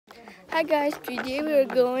Hi guys, today we're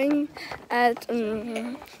going at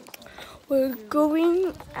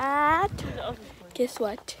guess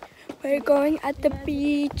what? We're going at the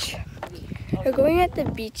beach. We're going at the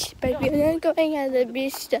beach, but we're not going at the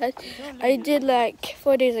beach that I did like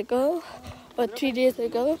 4 days ago or 3 days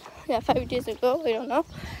ago. Yeah, 5 days ago. I don't know.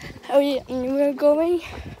 We're going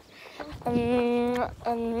in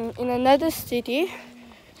another city.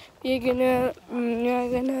 We're gonna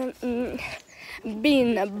be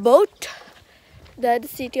in a boat. The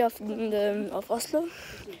city of Oslo.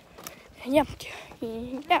 And yeah,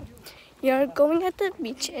 we are going at the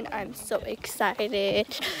beach, and I'm so excited.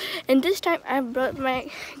 And this time I brought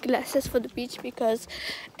my glasses for the beach because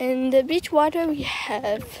in the beach water we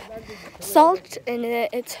have salt, and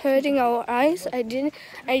it's hurting our eyes. I didn't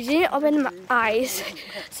open my eyes,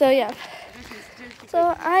 so yeah.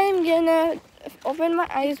 So I'm gonna open my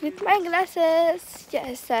eyes with my glasses.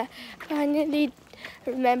 Yes, I finally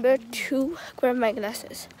remember to grab my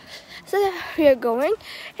glasses. So we are going,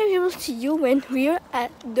 and we will see you when we are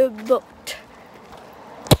at the boat.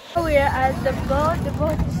 We are at the boat. The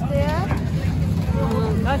boat is there.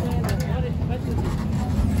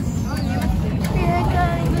 We are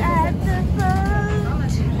going at the boat.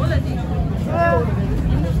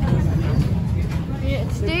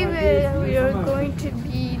 Today we are going to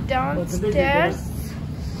be downstairs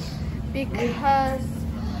because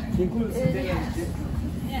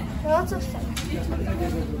lots of sun.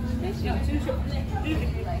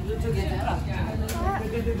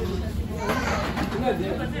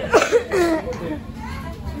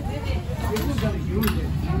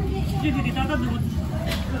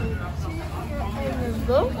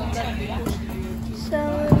 So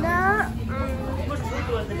now,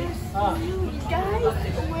 guys,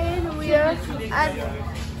 when we are at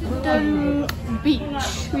the beach,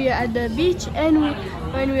 we are at the beach, and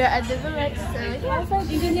when we are at the village.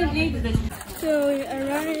 So we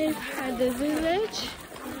arrived at the village.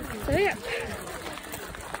 So yeah,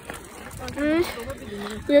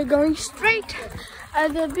 we are going straight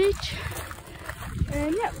at the beach,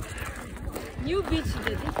 and yeah. New beach,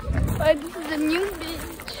 Daddy. But this is a new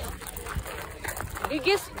beach.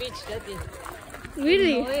 Biggest beach, Daddy.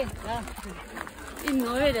 Really? In Norway, yeah. In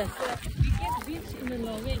Norway, that's the biggest beach in the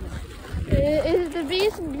Norway. Is it the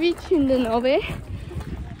biggest beach in the Norway?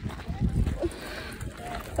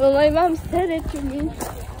 Well, my mom said it to me.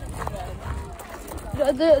 The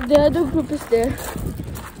other group is there.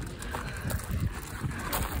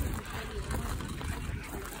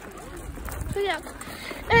 So yeah,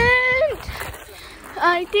 and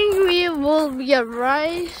I think we will be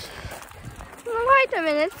arrived. Wait a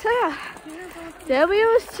minute. So yeah, then we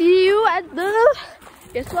will see you at the,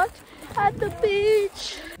 guess what? At the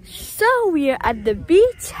beach. So we are at the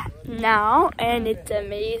beach now, and it's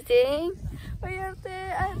amazing. We are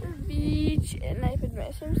there at the beach, and I put my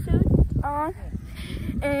swimsuit on,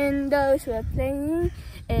 and those who are playing,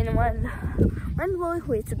 and one boy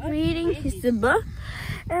who is breathing, he's the bug,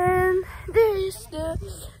 and there is the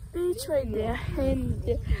beach right there, and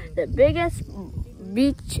the biggest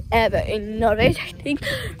beach ever in Norway. I think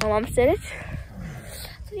my mom said it.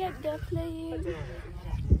 So yeah, they're playing,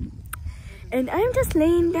 and I'm just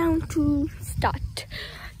laying down to start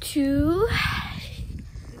to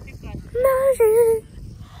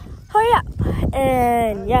hurry up.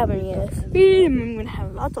 And yeah, we're gonna swim, we're gonna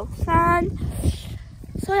have lots of fun.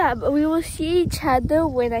 So yeah, but we will see each other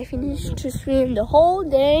when I finish to swim the whole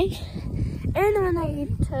day, and when I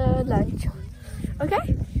eat lunch.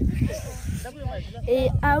 Okay?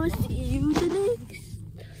 I will see you the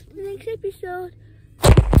next episode.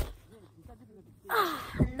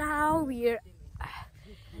 Now we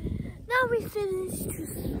finished to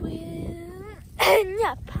swim, and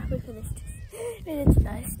yep, we finished to swim. And it's a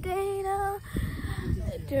nice day now.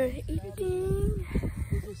 They're eating,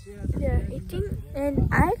 and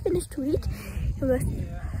I finished to eat. It was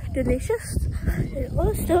delicious, and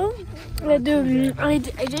also I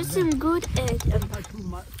did some good, and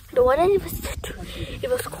the water it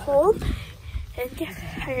was cold, and yeah,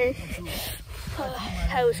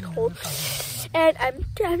 I was cold, and I'm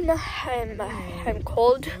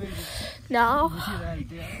cold now,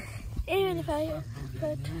 even if I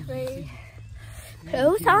put my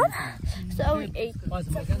clothes on. So we ate some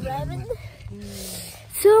ramen.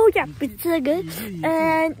 So yeah, it's so good,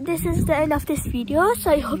 and this is the end of this video.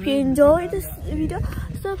 So I hope you enjoyed this video.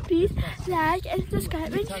 So please like and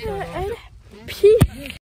subscribe and share, and peace.